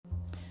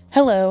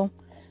Hello,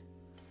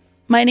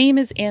 my name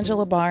is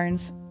Angela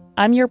Barnes.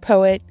 I'm your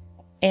poet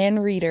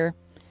and reader.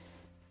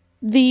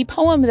 The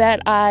poem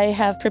that I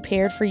have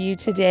prepared for you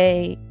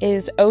today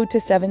is Ode to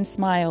Seven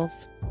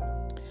Smiles.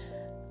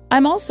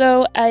 I'm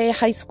also a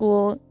high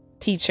school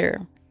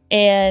teacher,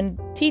 and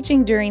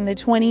teaching during the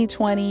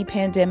 2020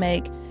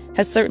 pandemic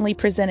has certainly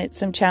presented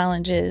some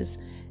challenges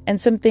and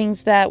some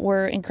things that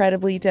were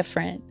incredibly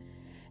different.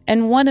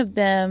 And one of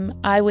them,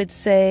 I would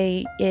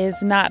say,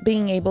 is not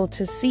being able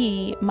to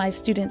see my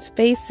students'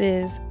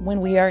 faces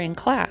when we are in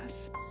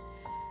class.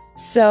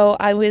 So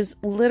I was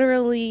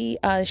literally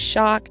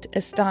shocked,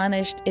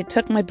 astonished. It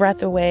took my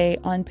breath away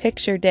on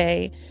picture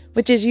day,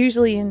 which is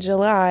usually in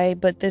July,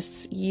 but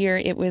this year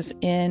it was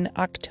in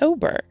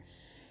October,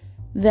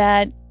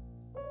 that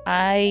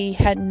I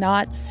had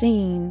not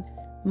seen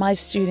my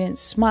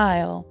students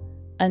smile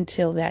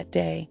until that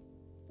day.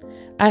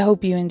 I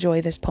hope you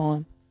enjoy this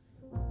poem.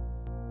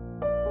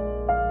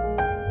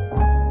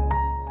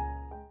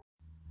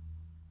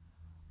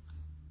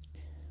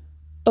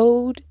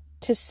 Ode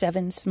to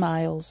Seven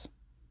Smiles.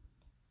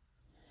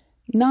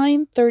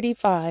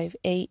 9:35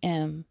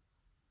 a.m.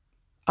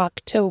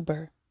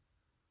 October,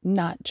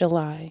 not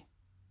July.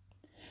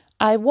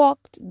 I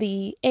walked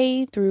the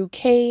A through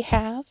K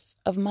half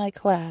of my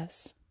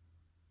class.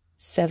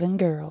 7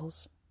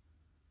 girls,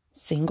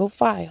 single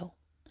file,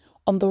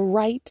 on the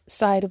right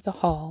side of the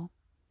hall,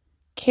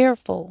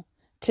 careful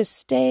to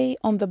stay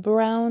on the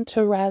brown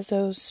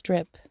terrazzo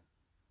strip.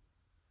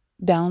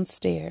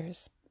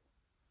 Downstairs,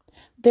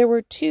 there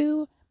were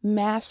 2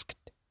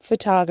 masked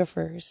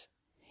photographers,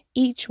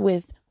 each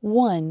with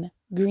 1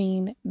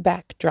 green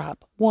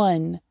backdrop,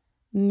 1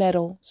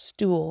 metal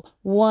stool,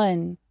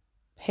 1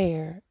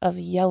 pair of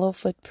yellow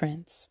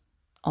footprints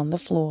on the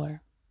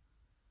floor.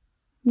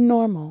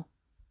 Normal.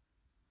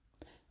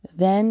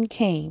 Then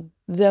came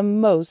the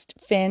most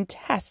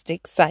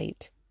fantastic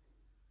sight.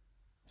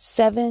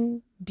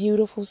 7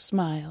 beautiful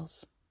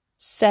smiles,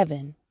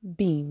 7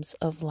 beams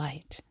of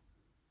light.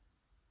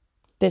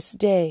 This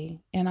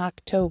day in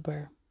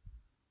October,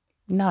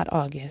 not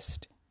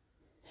August,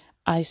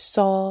 I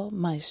saw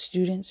my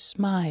students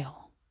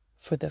smile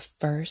for the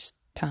first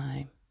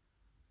time.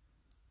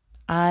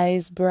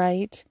 Eyes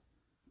bright,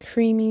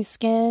 creamy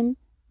skin,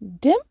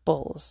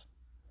 dimples,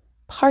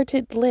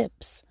 parted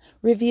lips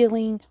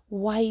revealing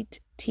white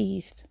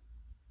teeth,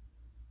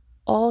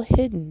 all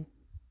hidden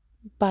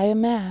by a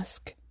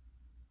mask.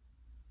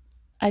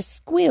 I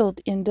squealed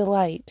in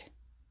delight.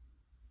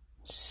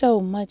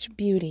 So much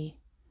beauty.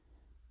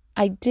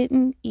 I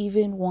didn't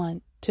even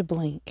want to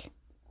blink.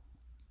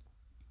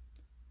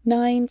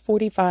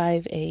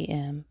 9:45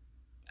 a.m.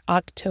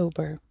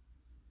 October,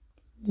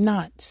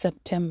 not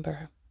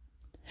September.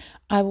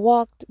 I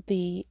walked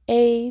the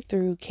A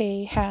through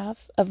K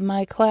half of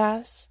my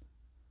class.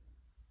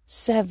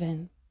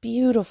 7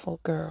 beautiful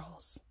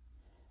girls,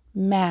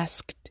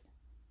 masked,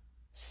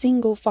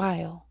 single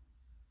file,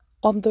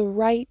 on the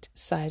right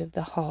side of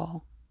the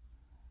hall,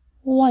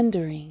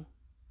 wondering,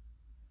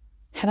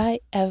 had I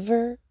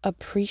ever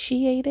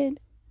appreciated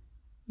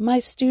my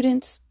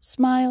students'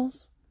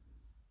 smiles?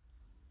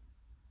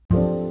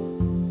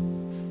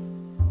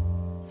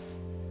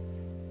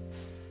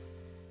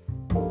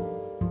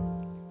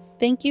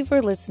 Thank you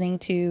for listening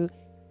to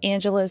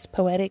Angela's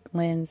Poetic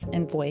Lens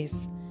and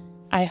Voice.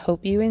 I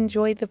hope you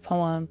enjoyed the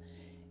poem.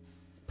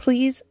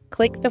 Please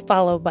click the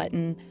follow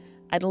button.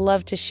 I'd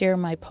love to share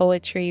my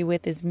poetry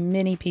with as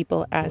many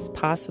people as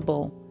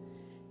possible.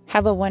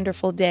 Have a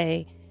wonderful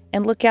day,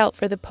 and look out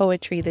for the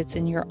poetry that's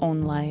in your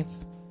own life.